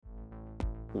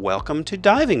Welcome to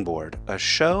Diving Board, a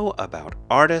show about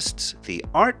artists, the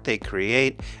art they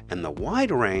create, and the wide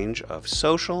range of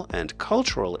social and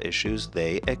cultural issues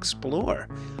they explore.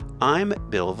 I'm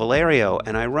Bill Valerio,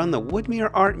 and I run the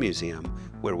Woodmere Art Museum,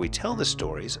 where we tell the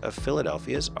stories of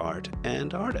Philadelphia's art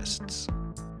and artists.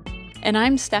 And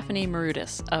I'm Stephanie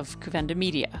Marudis of Cuvenda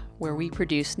Media, where we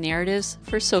produce narratives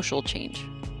for social change.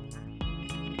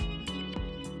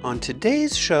 On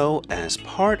today's show, as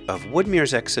part of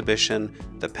Woodmere's exhibition,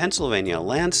 The Pennsylvania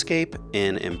Landscape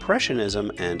in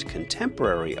Impressionism and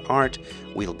Contemporary Art,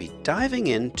 we'll be diving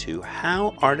into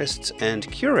how artists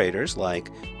and curators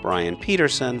like Brian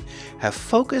Peterson have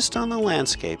focused on the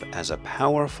landscape as a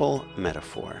powerful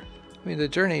metaphor. I mean, the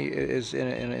journey is,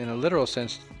 in a literal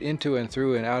sense, into and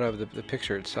through and out of the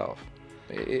picture itself.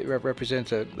 It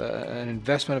represents an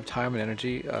investment of time and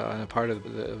energy on the part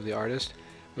of the artist,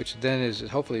 which then is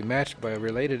hopefully matched by a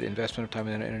related investment of time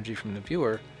and energy from the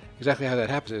viewer. Exactly how that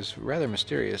happens is rather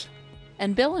mysterious.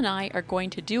 And Bill and I are going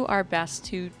to do our best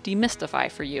to demystify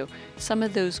for you some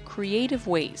of those creative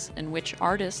ways in which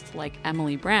artists like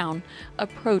Emily Brown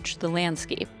approach the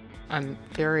landscape. I'm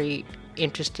very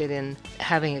interested in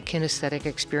having a kinesthetic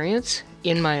experience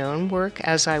in my own work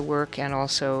as I work, and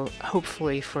also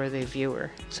hopefully for the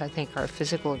viewer. So I think our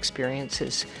physical experience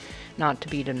is not to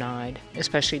be denied,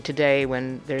 especially today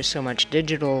when there's so much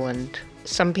digital and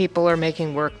some people are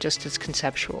making work just as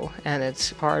conceptual, and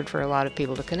it's hard for a lot of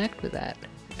people to connect with that.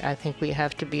 I think we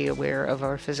have to be aware of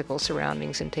our physical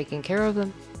surroundings and taking care of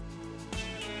them.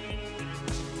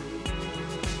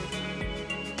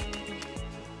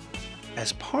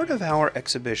 As part of our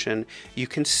exhibition, you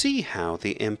can see how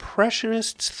the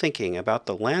Impressionists' thinking about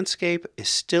the landscape is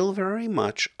still very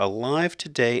much alive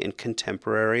today in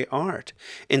contemporary art.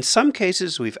 In some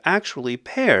cases, we've actually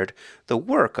paired the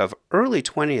work of early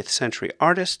 20th century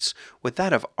artists with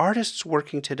that of artists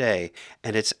working today,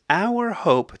 and it's our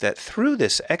hope that through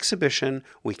this exhibition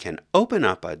we can open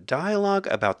up a dialogue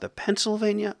about the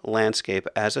Pennsylvania landscape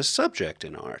as a subject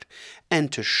in art,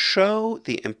 and to show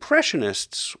the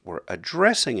Impressionists were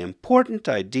addressing important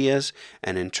ideas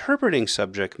and interpreting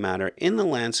subject matter in the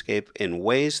landscape in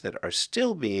ways that are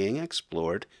still being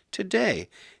explored today.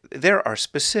 There are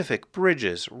specific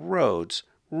bridges, roads,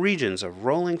 regions of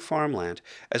rolling farmland,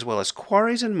 as well as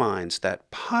quarries and mines that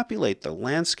populate the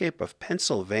landscape of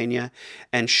Pennsylvania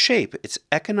and shape its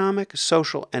economic,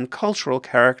 social, and cultural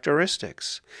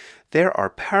characteristics. There are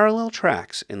parallel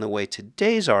tracks in the way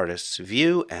today's artists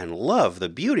view and love the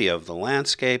beauty of the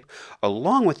landscape,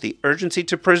 along with the urgency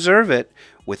to preserve it,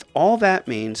 with all that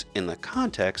means in the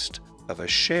context of a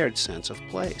shared sense of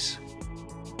place.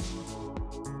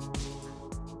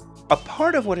 A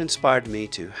part of what inspired me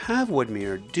to have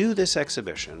Woodmere do this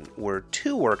exhibition were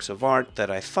two works of art that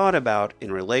I thought about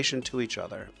in relation to each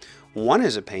other. One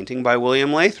is a painting by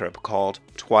William Lathrop called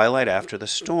Twilight After the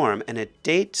Storm, and it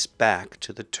dates back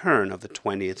to the turn of the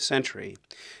 20th century.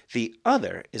 The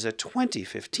other is a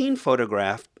 2015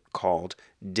 photograph called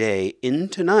Day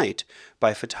into Night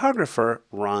by photographer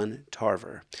Ron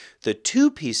Tarver. The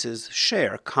two pieces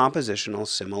share compositional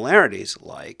similarities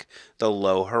like the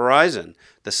low horizon,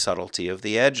 the subtlety of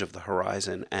the edge of the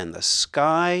horizon, and the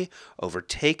sky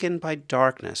overtaken by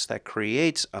darkness that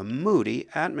creates a moody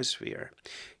atmosphere.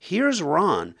 Here's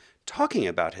Ron talking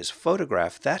about his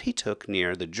photograph that he took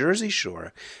near the Jersey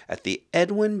Shore at the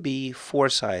Edwin B.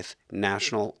 Forsyth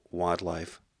National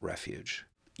Wildlife Refuge.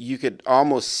 You could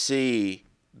almost see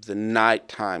the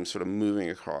nighttime sort of moving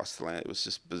across the land. It was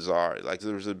just bizarre. Like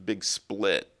there was a big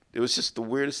split. It was just the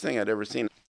weirdest thing I'd ever seen.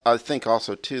 I think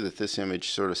also, too, that this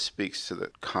image sort of speaks to the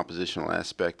compositional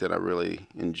aspect that I really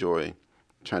enjoy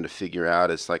trying to figure out.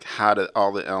 It's like, how do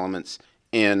all the elements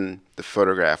in the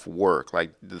photograph work?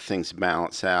 Like, the things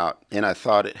balance out. And I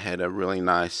thought it had a really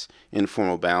nice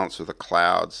informal balance with the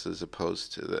clouds as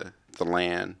opposed to the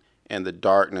land, and the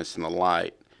darkness and the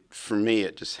light. For me,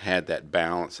 it just had that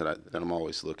balance that I'm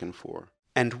always looking for.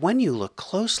 And when you look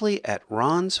closely at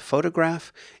Ron's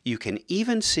photograph, you can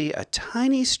even see a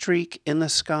tiny streak in the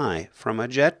sky from a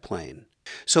jet plane.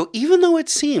 So even though it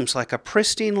seems like a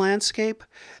pristine landscape,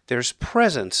 there's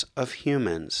presence of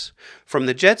humans. From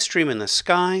the jet stream in the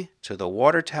sky to the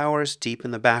water towers deep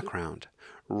in the background.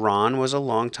 Ron was a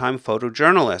longtime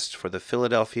photojournalist for the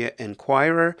Philadelphia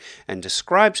Inquirer and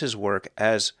describes his work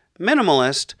as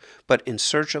minimalist, but in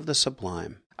search of the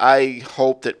sublime. I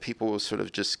hope that people will sort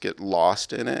of just get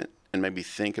lost in it and maybe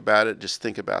think about it, just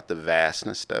think about the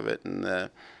vastness of it and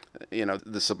the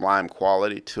sublime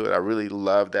quality to it. I really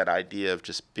love that idea of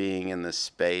just being in this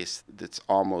space that's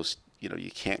almost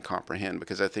you can't comprehend,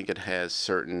 because I think it has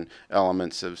certain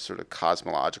elements of sort of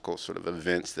cosmological sort of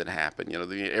events that happen.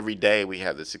 Every day we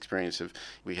have this experience of,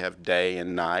 we have day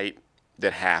and night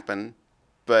that happen,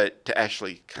 but to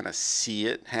actually kind of see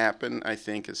it happen, I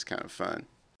think is kind of fun.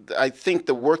 I think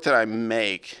the work that I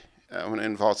make, when it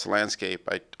involves the landscape,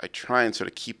 I try and sort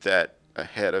of keep that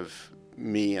ahead of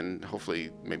me, and hopefully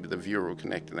maybe the viewer will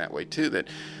connect in that way too, that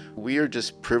we are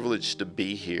just privileged to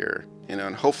be here,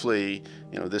 and hopefully,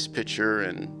 this picture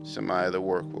and some of my other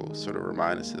work will sort of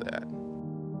remind us of that.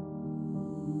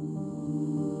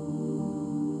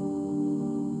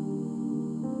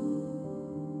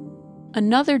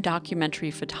 Another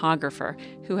documentary photographer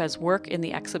who has work in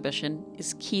the exhibition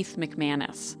is Keith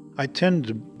McManus. I tend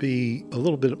to be a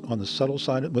little bit on the subtle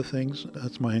side with things.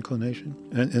 That's my inclination.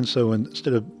 And so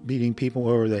instead of beating people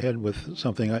over the head with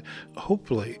something,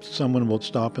 hopefully someone will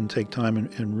stop and take time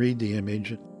and read the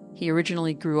image. He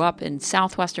originally grew up in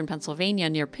southwestern Pennsylvania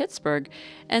near Pittsburgh,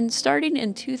 and starting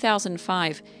in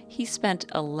 2005, he spent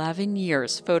 11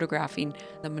 years photographing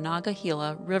the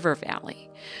Monongahela River Valley.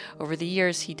 Over the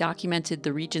years, he documented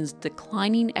the region's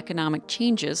declining economic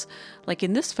changes, like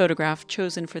in this photograph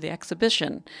chosen for the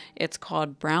exhibition. It's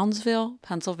called Brownsville,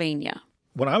 Pennsylvania.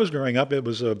 When I was growing up, it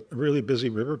was a really busy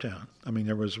river town. I mean,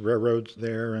 there was railroads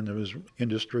there, and there was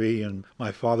industry, and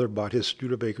my father bought his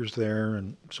Studebakers there,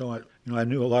 and so I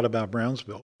knew a lot about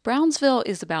Brownsville. Brownsville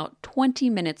is about 20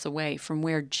 minutes away from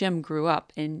where Jim grew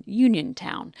up in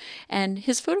Uniontown, and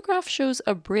his photograph shows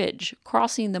a bridge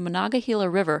crossing the Monongahela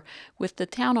River with the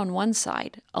town on one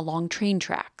side along train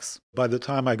tracks. By the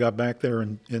time I got back there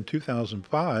in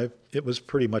 2005, it was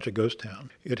pretty much a ghost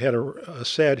town. It had a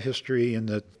sad history in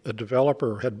that a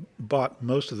developer had bought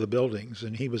most of the buildings,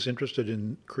 and he was interested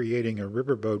in creating a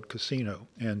riverboat casino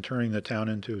and turning the town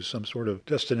into some sort of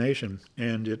destination,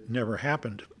 and it never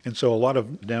happened. And so a lot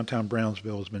of downtown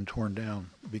Brownsville has been torn down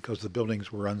because the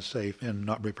buildings were unsafe and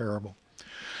not repairable.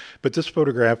 But this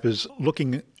photograph is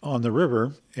looking on the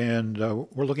river, and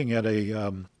we're looking at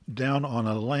down on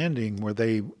a landing where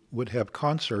they would have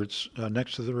concerts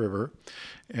next to the river,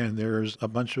 and there's a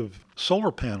bunch of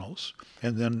solar panels,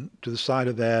 and then to the side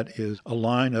of that is a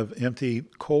line of empty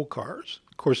coal cars.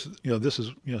 Of course, this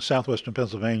is southwestern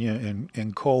Pennsylvania,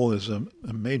 and coal is a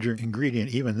major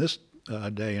ingredient even this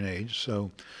day and age.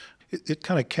 So it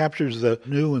kind of captures the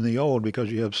new and the old,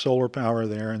 because you have solar power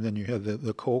there, and then you have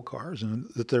the coal cars, and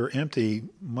that they're empty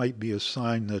might be a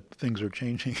sign that things are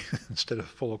changing instead of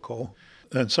full of coal.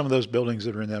 And some of those buildings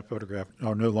that are in that photograph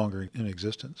are no longer in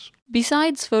existence.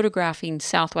 Besides photographing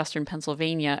southwestern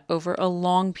Pennsylvania over a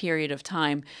long period of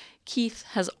time, Keith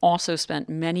has also spent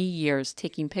many years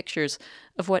taking pictures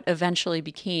of what eventually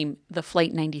became the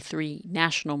Flight 93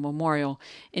 National Memorial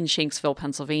in Shanksville,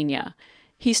 Pennsylvania.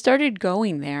 He started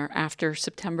going there after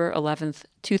September 11th,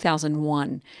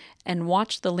 2001, and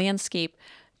watched the landscape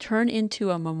turn into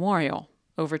a memorial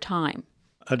over time.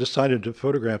 I decided to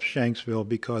photograph Shanksville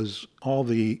because all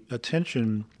the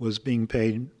attention was being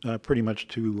paid pretty much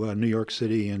to New York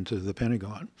City and to the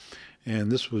Pentagon.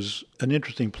 And this was an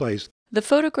interesting place. The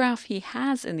photograph he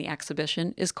has in the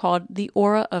exhibition is called The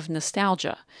Aura of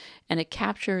Nostalgia, and it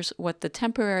captures what the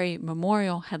temporary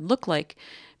memorial had looked like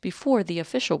before the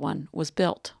official one was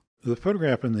built. The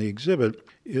photograph in the exhibit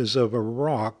is of a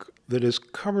rock that is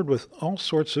covered with all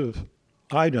sorts of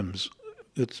items.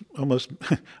 It's almost,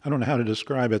 I don't know how to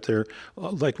describe it. They're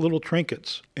like little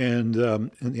trinkets. And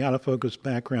in the out-of-focus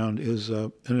background is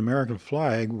an American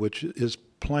flag, which is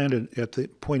planted at the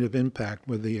point of impact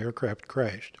where the aircraft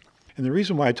crashed. And the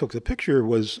reason why I took the picture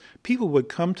was people would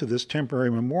come to this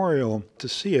temporary memorial to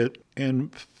see it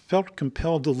and felt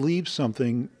compelled to leave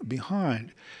something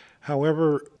behind.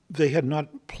 However, they had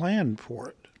not planned for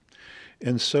it.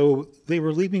 And so they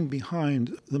were leaving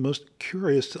behind the most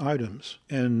curious items.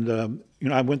 And,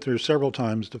 I went there several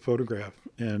times to photograph,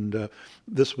 and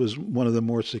this was one of the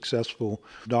more successful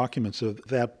documents of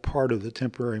that part of the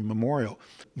temporary memorial.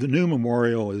 The new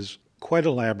memorial is quite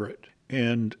elaborate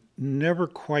and never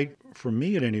quite, for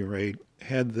me at any rate,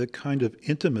 had the kind of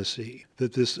intimacy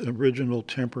that this original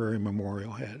temporary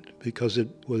memorial had, because it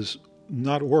was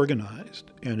not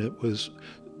organized, and it was,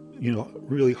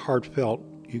 really heartfelt.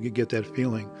 You could get that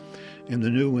feeling. And the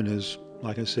new one is,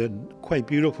 like I said, quite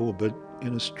beautiful, but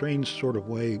in a strange sort of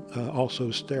way, also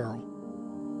sterile.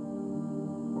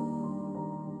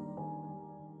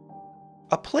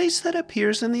 A place that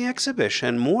appears in the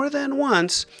exhibition more than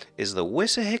once is the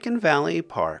Wissahickon Valley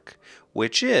Park,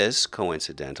 which is,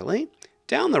 coincidentally,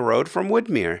 down the road from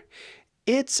Woodmere.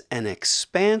 It's an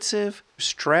expansive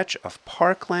stretch of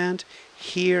parkland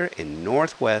here in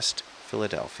northwest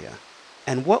Philadelphia.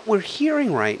 And what we're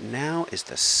hearing right now is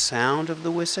the sound of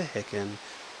the Wissahickon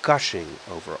gushing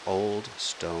over old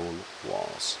stone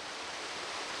walls.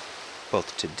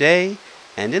 Both today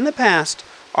and in the past,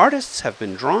 artists have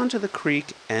been drawn to the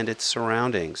creek and its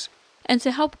surroundings. And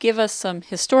to help give us some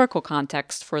historical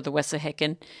context for the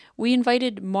Wissahickon, we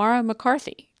invited Maura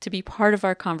McCarthy to be part of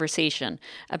our conversation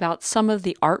about some of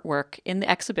the artwork in the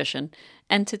exhibition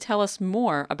and to tell us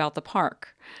more about the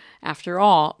park. After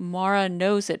all, Maura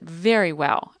knows it very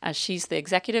well, as she's the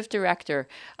executive director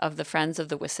of the Friends of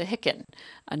the Wissahickon,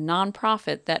 a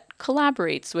nonprofit that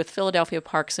collaborates with Philadelphia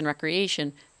Parks and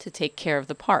Recreation to take care of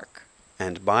the park.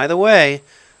 And by the way,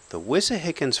 the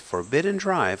Wissahickon's Forbidden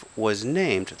Drive was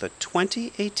named the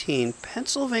 2018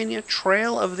 Pennsylvania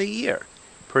Trail of the Year.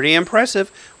 Pretty impressive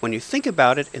when you think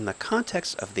about it in the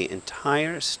context of the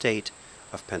entire state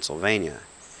of Pennsylvania.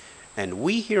 And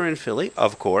we here in Philly,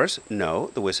 of course,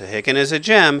 know the Wissahickon is a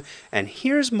gem, and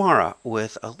here's Maura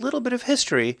with a little bit of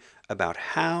history about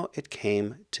how it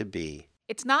came to be.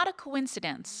 It's not a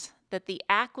coincidence that the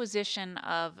acquisition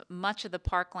of much of the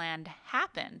parkland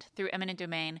happened through eminent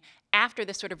domain after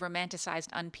this sort of romanticized,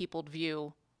 unpeopled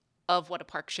view of what a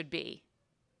park should be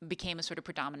became a sort of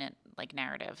predominant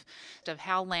narrative of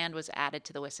how land was added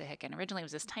to the Wissahickon. Originally, it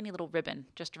was this tiny little ribbon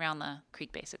just around the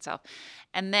creek base itself.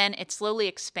 And then it slowly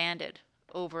expanded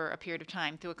over a period of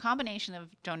time through a combination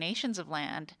of donations of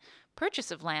land,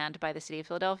 purchase of land by the city of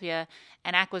Philadelphia,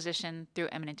 and acquisition through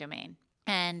eminent domain.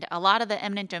 And a lot of the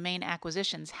eminent domain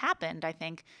acquisitions happened, I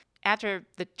think, after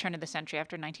the turn of the century,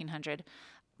 after 1900.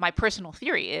 My personal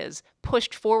theory is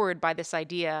pushed forward by this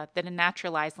idea that a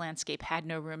naturalized landscape had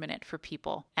no room in it for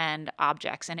people and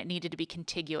objects, and it needed to be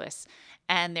contiguous.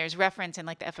 And there's reference in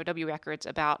the FOW records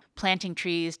about planting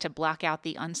trees to block out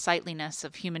the unsightliness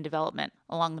of human development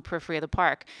along the periphery of the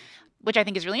park, which I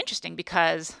think is really interesting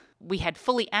because we had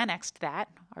fully annexed that,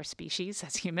 our species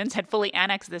as humans had fully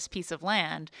annexed this piece of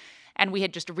land, and we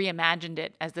had just reimagined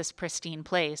it as this pristine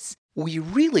place. We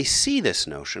really see this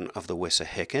notion of the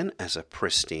Wissahickon as a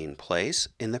pristine place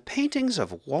in the paintings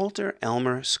of Walter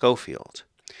Elmer Schofield.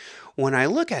 When I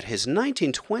look at his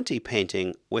 1920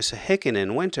 painting, Wissahickon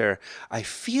in Winter, I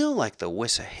feel like the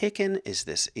Wissahickon is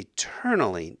this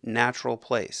eternally natural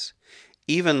place.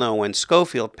 Even though when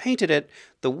Schofield painted it,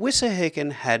 the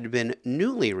Wissahickon had been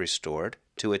newly restored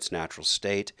to its natural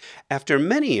state after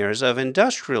many years of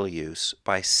industrial use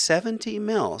by 70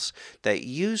 mills that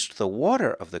used the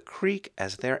water of the creek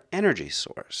as their energy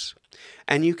source.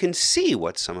 And you can see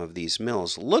what some of these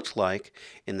mills looked like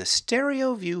in the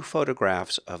stereo view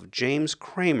photographs of James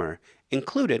Kramer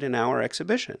included in our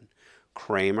exhibition.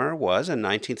 Kramer was a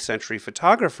 19th century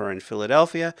photographer in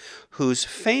Philadelphia whose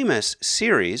famous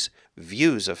series,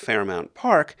 Views of Fairmount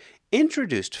Park,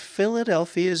 introduced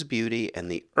Philadelphia's beauty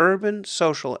and the urban,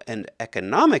 social, and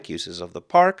economic uses of the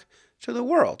park to the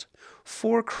world.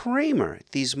 For Kramer,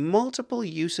 these multiple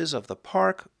uses of the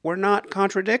park were not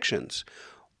contradictions,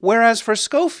 whereas for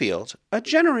Schofield, a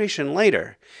generation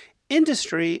later,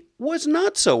 industry was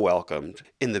not so welcomed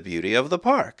in the beauty of the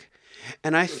park.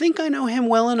 And I think I know him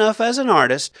well enough as an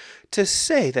artist to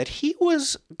say that he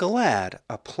was glad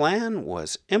a plan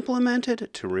was implemented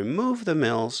to remove the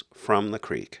mills from the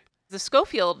creek. The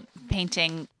Schofield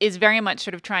painting is very much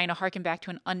sort of trying to harken back to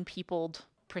an unpeopled,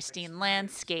 pristine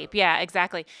landscape. Yeah,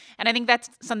 exactly. And I think that's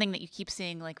something that you keep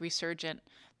seeing resurgent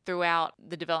throughout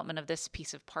the development of this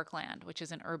piece of parkland, which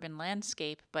is an urban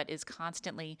landscape, but is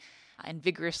constantly and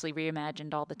vigorously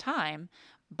reimagined all the time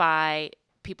by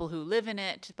people who live in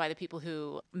it, by the people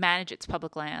who manage its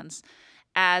public lands,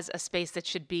 as a space that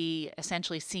should be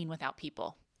essentially seen without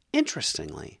people.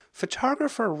 Interestingly,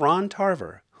 photographer Ron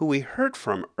Tarver, who we heard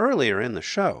from earlier in the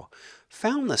show,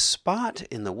 found the spot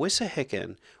in the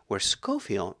Wissahickon where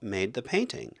Schofield made the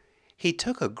painting. He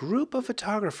took a group of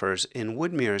photographers in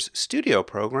Woodmere's studio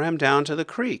program down to the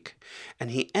creek,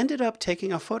 and he ended up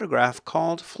taking a photograph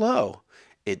called Flow.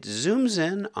 It zooms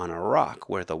in on a rock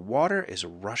where the water is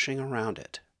rushing around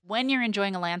it. When you're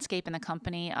enjoying a landscape in the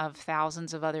company of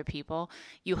thousands of other people,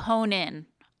 you hone in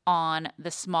on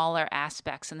the smaller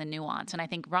aspects and the nuance. And I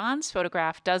think Ron's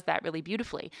photograph does that really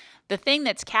beautifully. The thing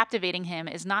that's captivating him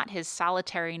is not his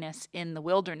solitariness in the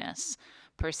wilderness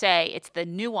per se. It's the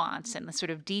nuance and the sort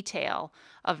of detail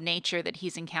of nature that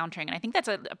he's encountering. And I think that's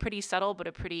a pretty subtle but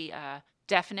a pretty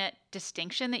definite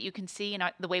distinction that you can see in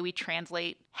the way we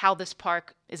translate how this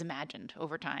park is imagined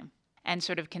over time. And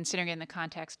sort of considering it in the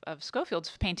context of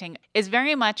Schofield's painting, is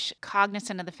very much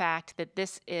cognizant of the fact that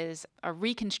this is a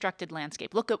reconstructed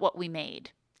landscape. Look at what we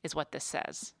made, is what this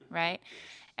says, right?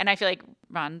 And I feel like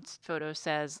Ron's photo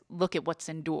says, look at what's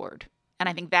endured. And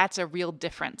I think that's a real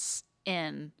difference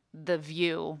in the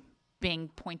view being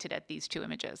pointed at these two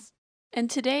images. And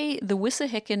today, the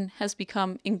Wissahickon has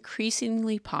become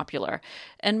increasingly popular,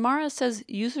 and Mara says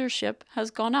usership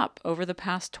has gone up over the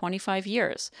past 25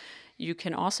 years. You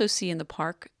can also see in the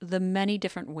park the many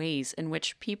different ways in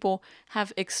which people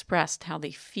have expressed how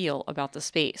they feel about the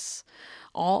space.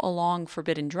 All along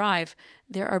Forbidden Drive,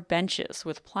 there are benches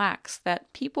with plaques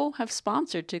that people have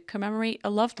sponsored to commemorate a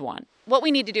loved one. What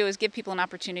we need to do is give people an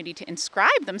opportunity to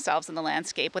inscribe themselves in the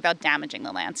landscape without damaging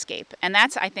the landscape. And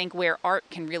that's, I think, where art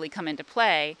can really come into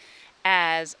play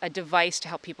as a device to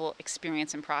help people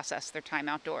experience and process their time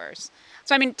outdoors.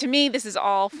 So, I mean, to me, this is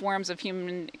all forms of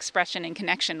human expression and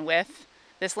connection with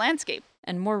this landscape.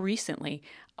 And more recently,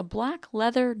 a black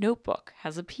leather notebook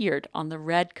has appeared on the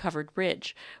red-covered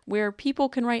bridge, where people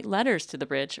can write letters to the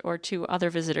bridge or to other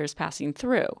visitors passing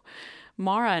through.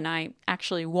 Mara and I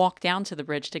actually walked down to the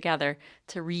bridge together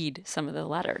to read some of the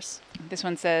letters. This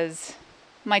one says,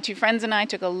 "My two friends and I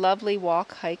took a lovely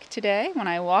hike today. When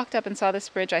I walked up and saw this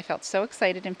bridge, I felt so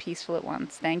excited and peaceful at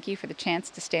once. Thank you for the chance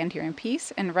to stand here in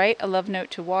peace and write a love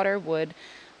note to water, wood,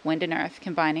 wind, and earth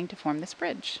combining to form this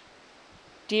bridge.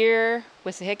 Dear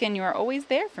Wissahickon, you are always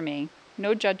there for me.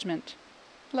 No judgment.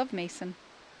 Love, Mason."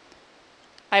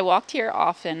 I walked here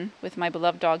often with my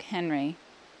beloved dog Henry.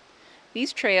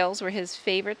 These trails were his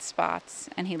favorite spots,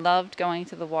 and he loved going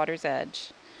to the water's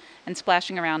edge and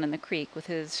splashing around in the creek with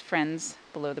his friends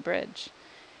below the bridge.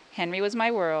 Henry was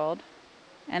my world,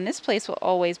 and this place will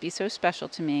always be so special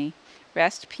to me.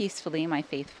 Rest peacefully, my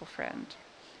faithful friend.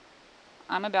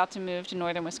 I'm about to move to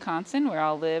northern Wisconsin, where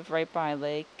I'll live right by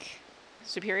Lake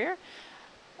Superior.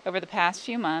 Over the past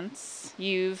few months,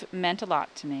 you've meant a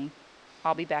lot to me.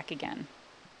 I'll be back again.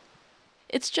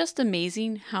 It's just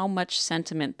amazing how much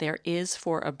sentiment there is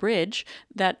for a bridge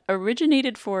that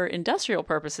originated for industrial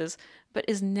purposes, but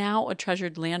is now a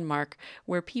treasured landmark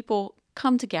where people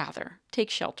come to gather, take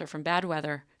shelter from bad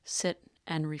weather, sit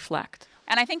and reflect.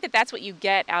 And I think that that's what you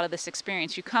get out of this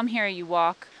experience. You come here, you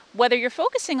walk, whether you're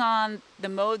focusing on the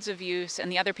modes of use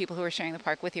and the other people who are sharing the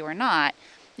park with you or not,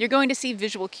 you're going to see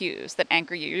visual cues that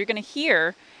anchor you. You're going to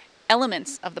hear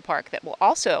elements of the park that will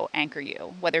also anchor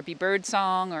you, whether it be bird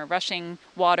song or rushing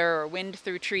water or wind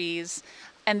through trees.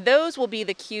 And those will be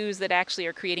the cues that actually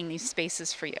are creating these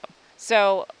spaces for you.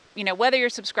 So, whether you're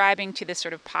subscribing to this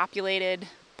sort of populated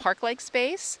park-like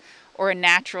space or a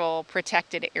natural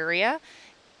protected area,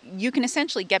 you can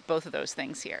essentially get both of those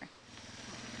things here.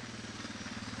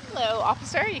 Hello,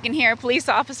 officer. You can hear a police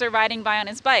officer riding by on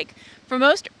his bike. For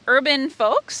most urban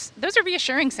folks, those are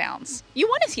reassuring sounds. You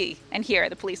want to see and hear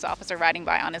the police officer riding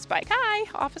by on his bike. Hi,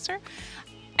 officer.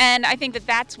 And I think that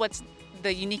that's what's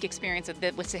the unique experience of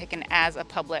the Wissahickon as a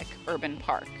public urban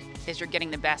park, is you're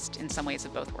getting the best in some ways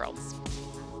of both worlds.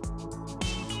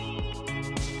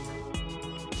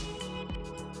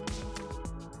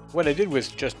 What I did was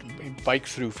just bike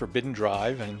through Forbidden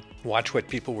Drive and watch what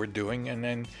people were doing and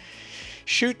then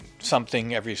shoot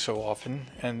something every so often.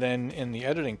 And then in the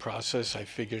editing process, I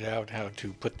figured out how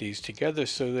to put these together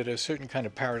so that a certain kind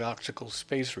of paradoxical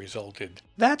space resulted.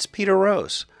 That's Peter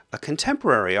Rose, a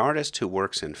contemporary artist who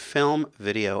works in film,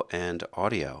 video, and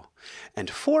audio. And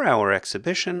for our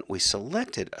exhibition, we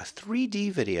selected a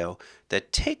 3D video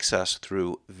that takes us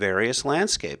through various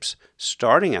landscapes,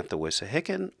 starting at the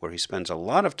Wissahickon, where he spends a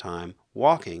lot of time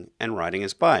walking and riding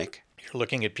his bike. You're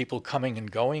looking at people coming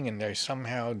and going, and they're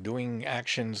somehow doing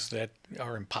actions that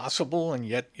are impossible, and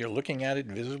yet you're looking at it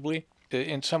visibly.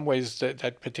 In some ways,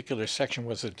 that particular section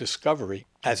was a discovery,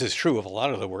 as is true of a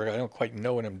lot of the work. I don't quite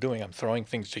know what I'm doing. I'm throwing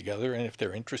things together, and if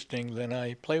they're interesting, then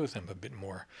I play with them a bit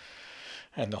more.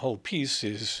 And the whole piece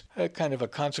is a kind of a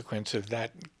consequence of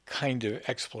that kind of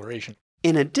exploration.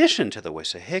 In addition to the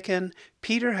Wissahickon,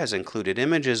 Peter has included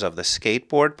images of the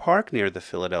skateboard park near the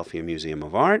Philadelphia Museum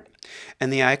of Art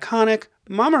and the iconic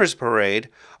Mummers Parade,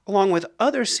 along with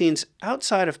other scenes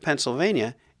outside of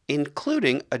Pennsylvania,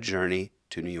 including a journey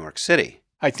to New York City.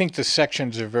 I think the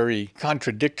sections are very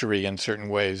contradictory in certain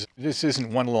ways. This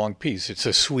isn't one long piece. It's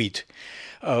a suite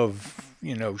of,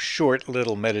 short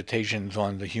little meditations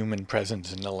on the human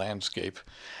presence in the landscape.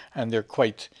 And they're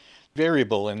quite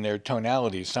variable in their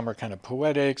tonalities. Some are kind of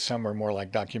poetic, some are more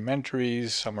like documentaries,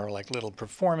 some are like little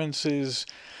performances.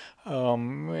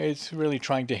 It's really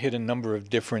trying to hit a number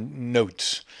of different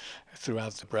notes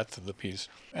throughout the breadth of the piece.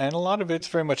 And a lot of it's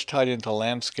very much tied into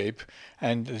landscape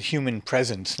and the human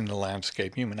presence in the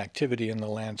landscape, human activity in the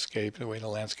landscape, the way the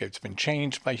landscape's been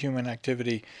changed by human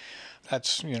activity.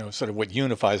 That's, sort of what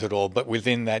unifies it all. But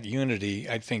within that unity,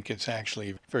 I think it's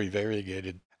actually very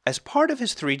variegated. As part of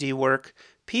his 3D work,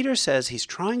 Peter says he's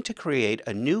trying to create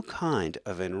a new kind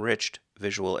of enriched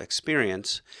visual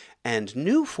experience and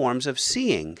new forms of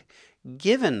seeing,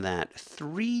 given that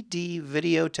 3D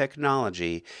video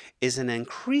technology is an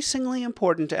increasingly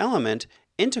important element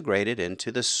integrated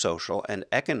into the social and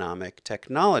economic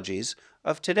technologies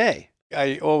of today.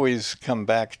 I always come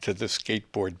back to the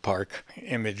skateboard park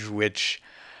image, which,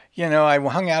 I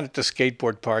hung out at the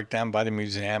skateboard park down by the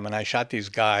museum, and I shot these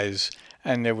guys,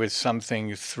 and there was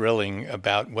something thrilling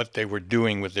about what they were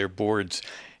doing with their boards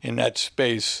in that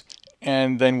space.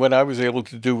 And then what I was able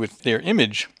to do with their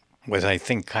image was, I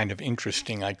think, kind of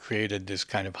interesting. I created this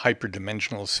kind of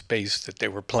hyperdimensional space that they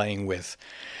were playing with.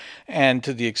 And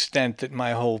to the extent that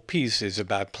my whole piece is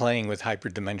about playing with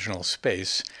hyperdimensional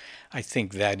space, I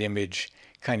think that image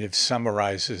kind of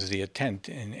summarizes the intent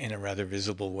in a rather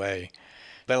visible way.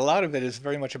 But a lot of it is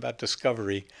very much about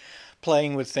discovery,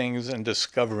 playing with things and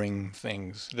discovering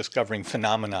things, discovering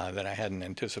phenomena that I hadn't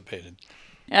anticipated.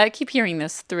 I keep hearing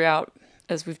this throughout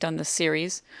as we've done this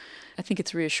series. I think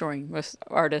it's reassuring. Most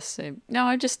artists say, no,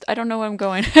 I don't know where I'm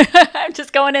going. I'm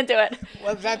just going into it.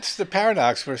 Well, that's the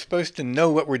paradox. We're supposed to know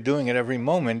what we're doing at every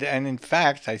moment. And in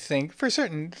fact, I think for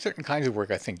certain kinds of work,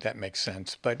 I think that makes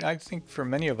sense. But I think for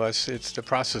many of us, it's the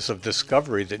process of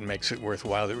discovery that makes it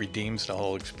worthwhile, that redeems the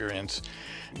whole experience.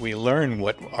 We learn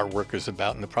what our work is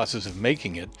about in the process of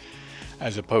making it,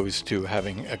 as opposed to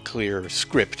having a clear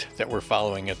script that we're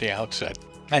following at the outset.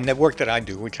 And the work that I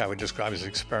do, which I would describe as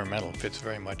experimental, fits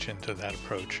very much into that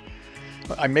approach.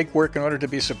 I make work in order to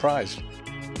be surprised.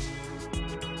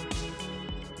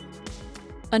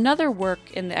 Another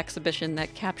work in the exhibition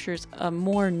that captures a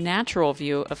more natural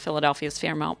view of Philadelphia's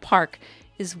Fairmount Park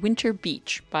is Winter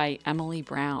Beach by Emily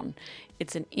Brown.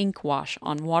 It's an ink wash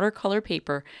on watercolor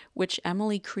paper, which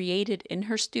Emily created in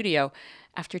her studio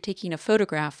after taking a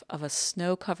photograph of a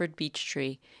snow-covered beech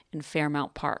tree in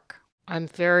Fairmount Park. I'm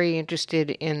very interested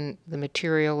in the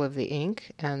material of the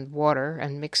ink and water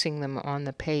and mixing them on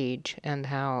the page and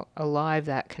how alive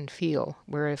that can feel,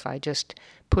 where if I just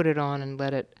put it on and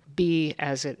let it be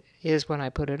as it is when I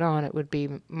put it on, it would be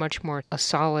much more a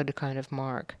solid kind of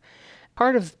mark.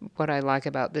 Part of what I like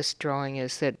about this drawing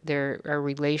is that there are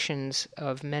relations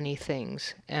of many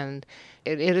things, and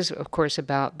it is, of course,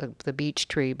 about the beech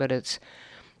tree, but it's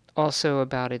also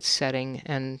about its setting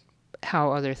and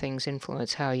how other things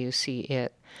influence how you see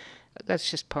it. That's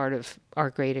just part of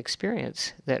our great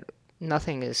experience, that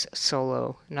nothing is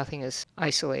solo, nothing is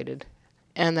isolated.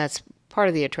 And that's part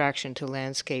of the attraction to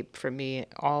landscape for me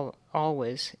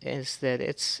always, is that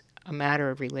it's a matter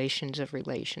of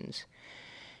relations.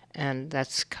 And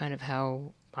that's kind of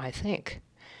how I think.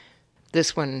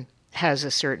 This one has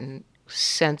a certain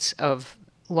sense of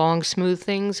long, smooth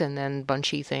things and then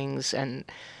bunchy things and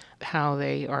how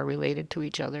they are related to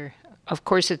each other. Of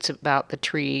course, it's about the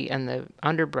tree and the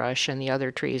underbrush and the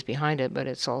other trees behind it, but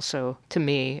it's also, to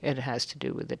me, it has to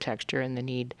do with the texture and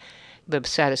the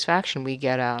satisfaction we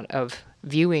get out of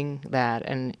viewing that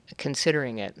and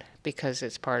considering it, because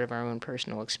it's part of our own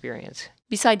personal experience.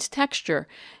 Besides texture,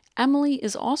 Emily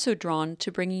is also drawn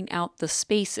to bringing out the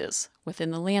spaces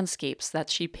within the landscapes that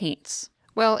she paints.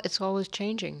 Well, it's always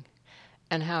changing,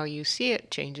 and how you see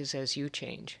it changes as you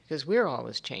change, because we're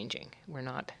always changing. We're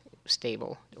not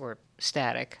stable or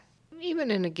static. Even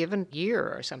in a given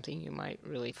year or something, you might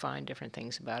really find different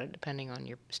things about it, depending on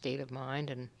your state of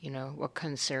mind and, what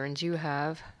concerns you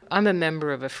have. I'm a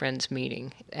member of a friends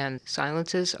meeting, and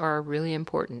silences are really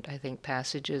important. I think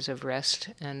passages of rest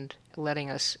and letting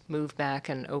us move back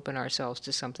and open ourselves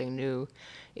to something new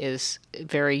is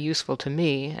very useful to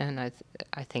me, and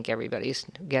I think everybody's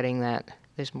getting that.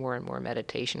 There's more and more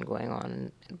meditation going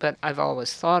on. But I've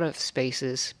always thought of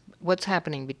spaces, what's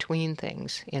happening between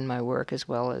things in my work, as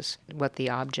well as what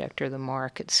the object or the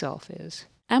mark itself is.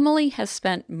 Emily has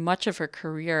spent much of her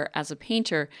career as a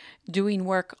painter doing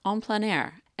work en plein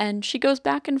air, and she goes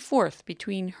back and forth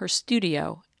between her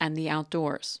studio and the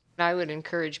outdoors. I would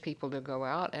encourage people to go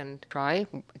out and try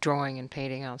drawing and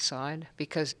painting outside,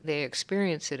 because they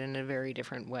experience it in a very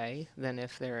different way than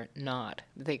if they're not.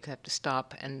 They have to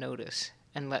stop and notice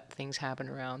and let things happen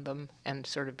around them and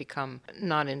sort of become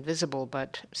not invisible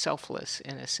but selfless,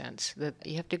 in a sense. That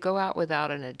you have to go out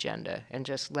without an agenda and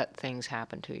just let things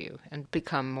happen to you and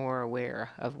become more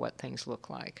aware of what things look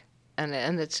like. And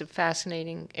it's a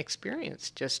fascinating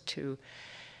experience just to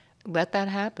let that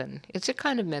happen. It's a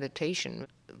kind of meditation.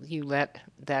 You let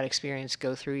that experience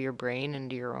go through your brain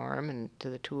into your arm and to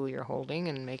the tool you're holding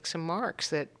and make some marks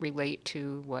that relate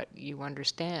to what you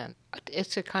understand.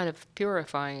 It's a kind of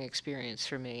purifying experience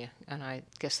for me, and I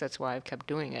guess that's why I've kept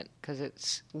doing it, because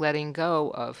it's letting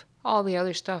go of all the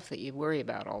other stuff that you worry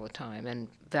about all the time and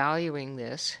valuing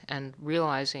this and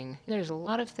realizing there's a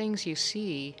lot of things you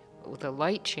see with the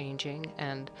light changing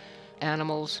and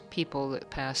animals, people that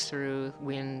pass through,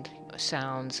 wind,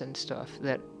 sounds and stuff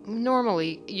that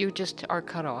normally you just are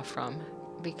cut off from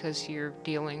because you're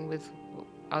dealing with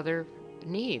other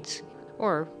needs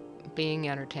or being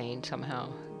entertained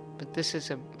somehow. But this is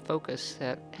a focus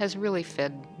that has really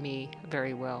fed me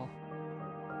very well.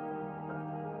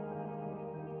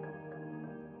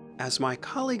 As my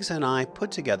colleagues and I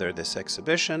put together this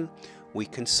exhibition, we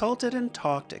consulted and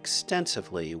talked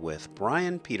extensively with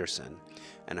Brian Peterson,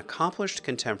 an accomplished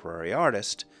contemporary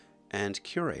artist and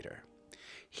curator.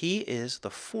 He is the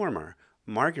former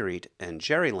Marguerite and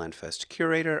Jerry Lenfest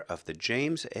curator of the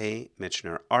James A.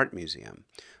 Michener Art Museum.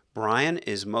 Brian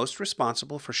is most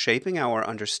responsible for shaping our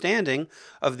understanding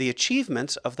of the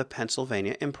achievements of the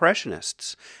Pennsylvania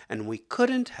Impressionists, and we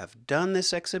couldn't have done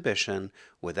this exhibition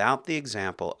without the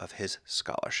example of his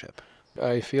scholarship.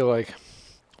 I feel like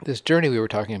this journey we were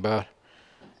talking about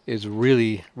is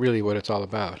really, really what it's all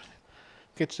about.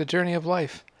 It's the journey of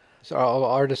life. So all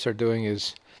artists are doing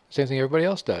is the same thing everybody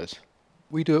else does.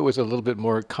 We do it with a little bit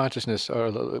more consciousness,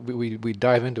 or we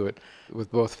dive into it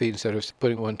with both feet instead of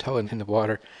putting one toe in the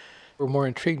water. We're more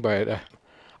intrigued by it.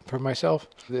 For myself,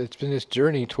 it's been this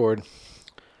journey toward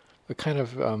a kind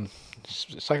of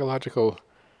psychological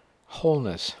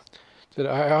wholeness that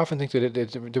I often think that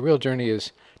the real journey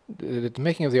is, the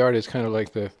making of the art is kind of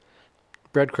like the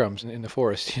breadcrumbs in the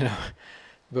forest, you know.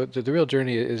 But the real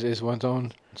journey is one's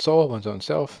own soul, one's own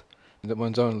self,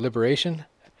 one's own liberation.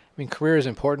 I mean, career is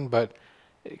important, but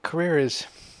career is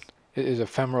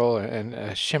ephemeral and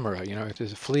a chimera, you know. It's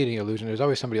a fleeting illusion. There's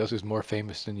always somebody else who's more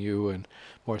famous than you and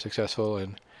more successful,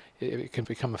 and it can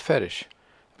become a fetish.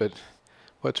 But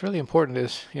what's really important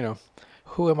is, you know,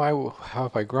 who am I? How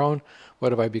have I grown?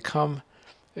 What have I become?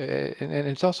 And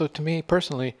it's also, to me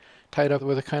personally, tied up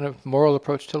with a kind of moral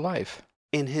approach to life.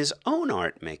 In his own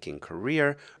art-making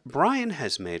career, Brian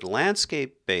has made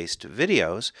landscape-based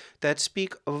videos that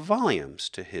speak volumes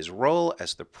to his role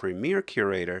as the premier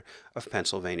curator of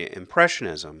Pennsylvania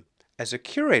Impressionism. As a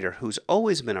curator who's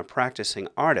always been a practicing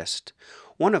artist,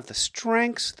 one of the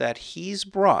strengths that he's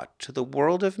brought to the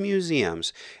world of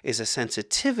museums is a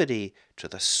sensitivity to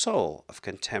the soul of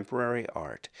contemporary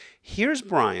art. Here's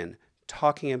Brian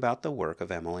talking about the work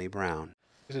of Emily Brown.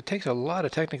 It takes a lot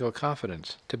of technical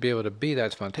confidence to be able to be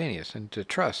that spontaneous and to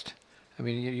trust. I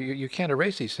mean, you can't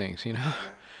erase these things, you know.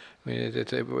 I mean,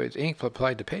 it's ink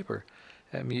applied to paper.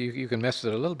 I mean, you can mess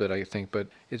with it a little bit, I think, but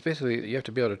it's basically, you have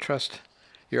to be able to trust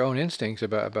your own instincts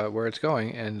about where it's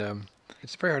going, and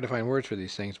it's very hard to find words for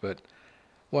these things, but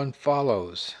one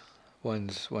follows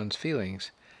one's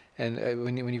feelings, and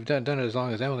when you've done it as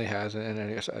long as Emily has,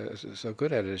 and so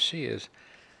good at it as she is,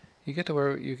 you get to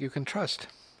where you can trust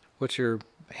what your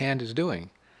hand is doing,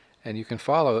 and you can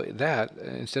follow that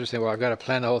instead of saying, well, I've got to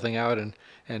plan the whole thing out,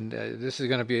 and this is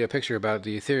going to be a picture about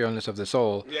the etherealness of the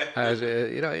soul. Yeah. As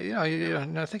you're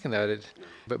not thinking that.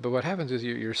 But what happens is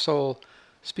your soul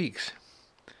speaks.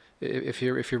 If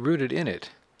you're rooted in it,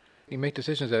 you make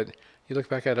decisions that you look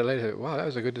back at it later. Wow, that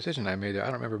was a good decision I made. I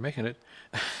don't remember making it,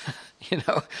 you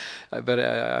know. But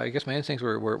I guess my instincts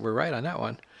were right on that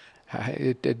one.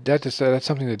 That's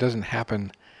something that doesn't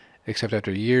happen except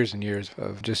after years and years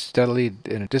of just steadily,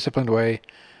 in a disciplined way,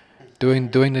 doing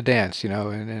the dance, you know.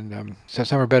 And so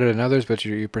some are better than others, but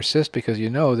you persist because you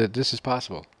know that this is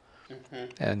possible.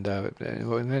 Mm-hmm.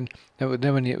 And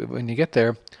then when you get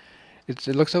there, it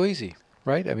looks so easy,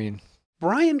 right? I mean,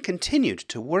 Brian continued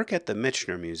to work at the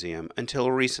Michener Museum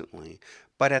until recently,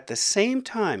 but at the same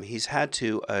time he's had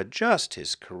to adjust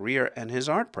his career and his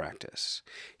art practice.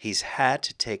 He's had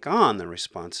to take on the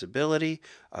responsibility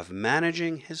of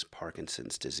managing his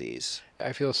Parkinson's disease.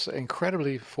 I feel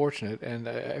incredibly fortunate, and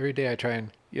every day I try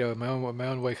and, you know, my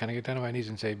own way, kind of get down on my knees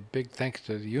and say big thanks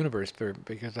to the universe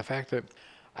because the fact that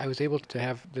I was able to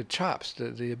have the chops,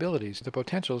 the abilities, the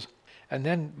potentials. And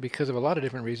then, because of a lot of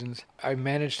different reasons, I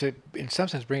managed to, in some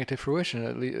sense, bring it to fruition.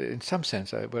 At least, in some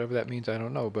sense, whatever that means, I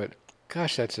don't know. But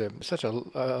gosh, that's such a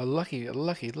lucky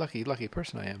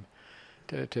person I am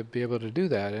to be able to do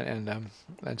that.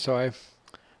 And so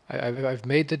I've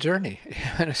made the journey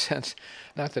in a sense.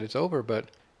 Not that it's over, but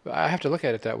I have to look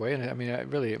at it that way. And I mean,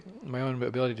 really, my own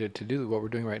ability to do what we're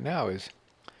doing right now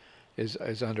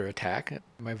is under attack.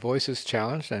 My voice is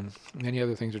challenged, and many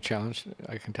other things are challenged,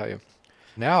 I can tell you.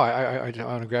 Now I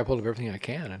want to grab hold of everything I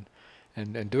can,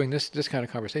 and doing this kind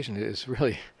of conversation is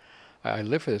really, I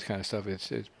live for this kind of stuff.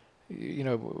 It's you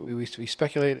know, we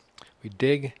speculate, we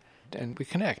dig, and we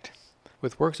connect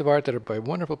with works of art that are by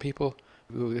wonderful people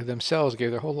who themselves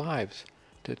gave their whole lives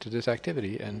to this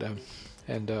activity, and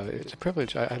it's a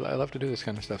privilege. I love to do this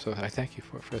kind of stuff, so I thank you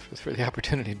for the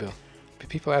opportunity, Bill.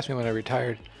 People ask me when I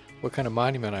retired what kind of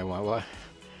monument I want. Well,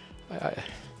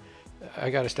 I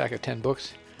got a stack of 10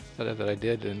 books that I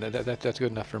did, and that's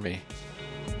good enough for me.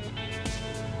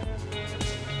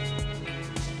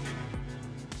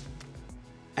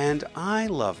 And I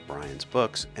love Brian's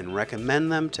books and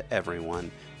recommend them to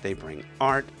everyone. They bring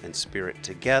art and spirit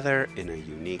together in a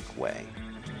unique way.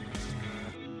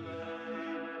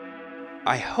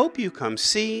 I hope you come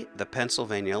see the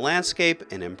Pennsylvania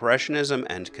Landscape in Impressionism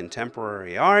and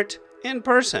Contemporary Art in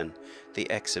person.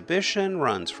 The exhibition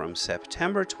runs from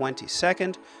September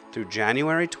 22nd through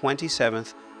January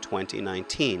 27th,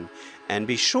 2019. And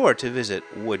be sure to visit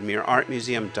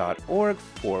woodmereartmuseum.org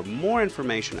for more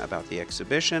information about the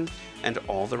exhibition and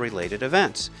all the related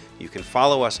events. You can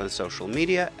follow us on social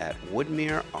media at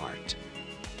Woodmere Art.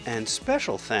 And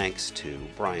special thanks to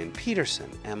Brian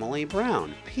Peterson, Emily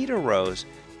Brown, Peter Rose,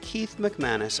 Keith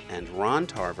McManus, and Ron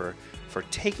Tarver for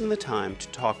taking the time to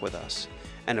talk with us.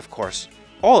 And of course,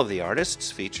 all of the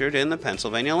artists featured in the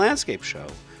Pennsylvania Landscape Show.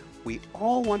 We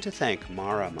all want to thank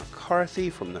Mara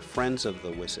McCarthy from the Friends of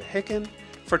the Wissahickon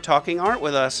for talking art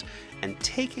with us and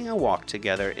taking a walk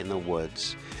together in the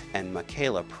woods, and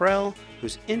Michaela Prell,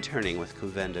 who's interning with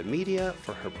Cuvenda Media,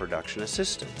 for her production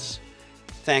assistance.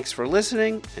 Thanks for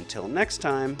listening. Until next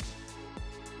time.